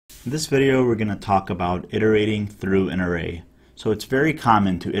In this video we're going to talk about iterating through an array. So it's very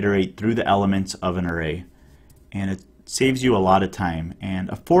common to iterate through the elements of an array, and it saves you a lot of time. And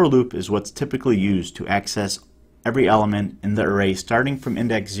a for loop is what's typically used to access every element in the array starting from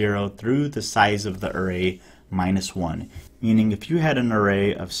index 0 through the size of the array -1. Meaning if you had an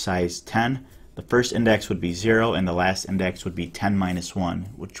array of size 10, the first index would be 0 and the last index would be 10 minus 1,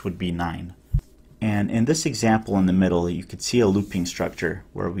 which would be 9. And in this example in the middle, you could see a looping structure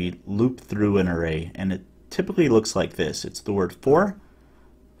where we loop through an array, and it typically looks like this. It's the word for,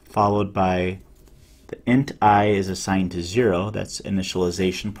 followed by the int I is assigned to 0, that's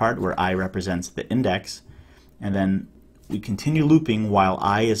initialization part where I represents the index, and then we continue looping while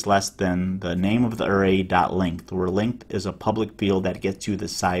I is less than the name of the array dot length, where length is a public field that gets you the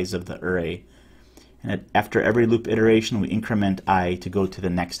size of the array. And after every loop iteration we increment I to go to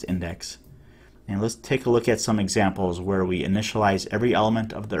the next index. And let's take a look at some examples where we initialize every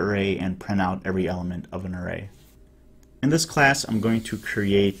element of the array and print out every element of an array. In this class I'm going to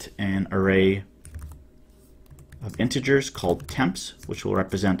create an array of integers called temps, which will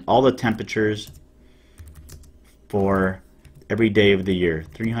represent all the temperatures for every day of the year,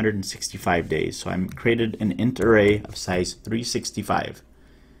 365 days. So I created an int array of size 365.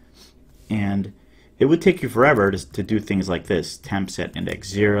 And it would take you forever to do things like this. Temps at index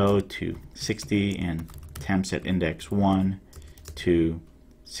 0 to 60 and temps at index 1 to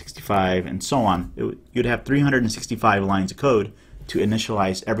 65 and so on. You'd have 365 lines of code to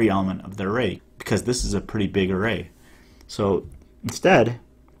initialize every element of the array because this is a pretty big array. So instead,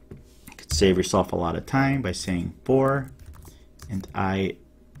 you could save yourself a lot of time by saying for int I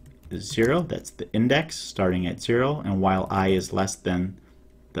is 0, that's the index starting at 0, and while I is less than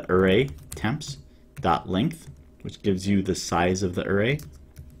the array temps dot length, which gives you the size of the array,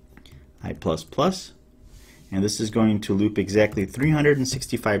 I++, and this is going to loop exactly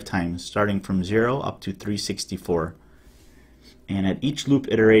 365 times starting from 0 up to 364. And at each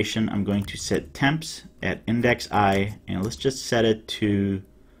loop iteration I'm going to set temps at index I, and let's just set it to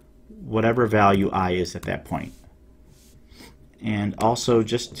whatever value I is at that point. And also,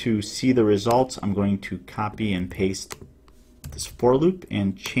 just to see the results, I'm going to copy and paste this for loop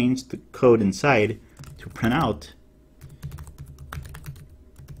and change the code inside to print out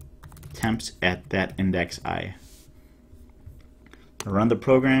temps at that index I. I run the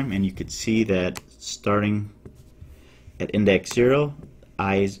program and you could see that starting at index 0,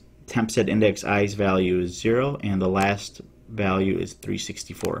 temps at index I's value is 0 and the last value is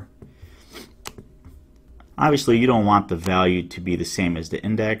 364. Obviously you don't want the value to be the same as the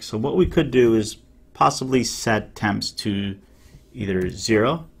index, so what we could do is possibly set temps to either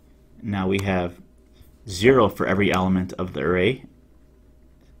 0. Now we have 0 for every element of the array.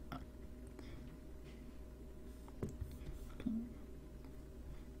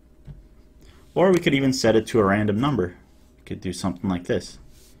 Or we could even set it to a random number. We could do something like this.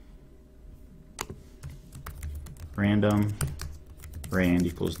 Random rand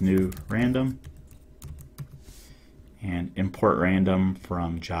equals new random, and import random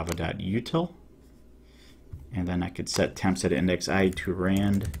from java.util. And then I could set temps at index I to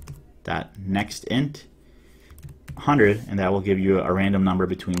rand.nextInt 100, and that will give you a random number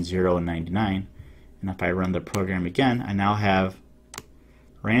between 0 and 99. And if I run the program again, I now have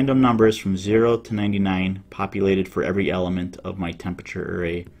random numbers from 0 to 99 populated for every element of my temperature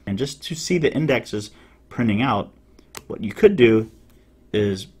array. And just to see the indexes printing out, what you could do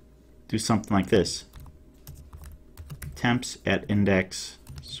is do something like this. Temps at index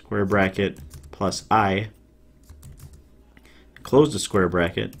square bracket plus I, close the square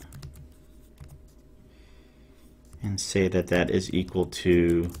bracket, and say that that is equal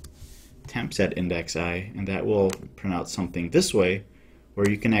to temps at index I, and that will print out something this way where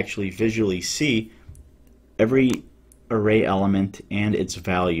you can actually visually see every array element and its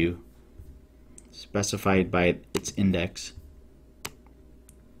value specified by its index.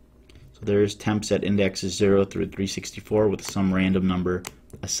 So there's temps at indexes 0 through 364 with some random number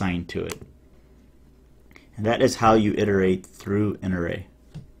assigned to it. And that is how you iterate through an array.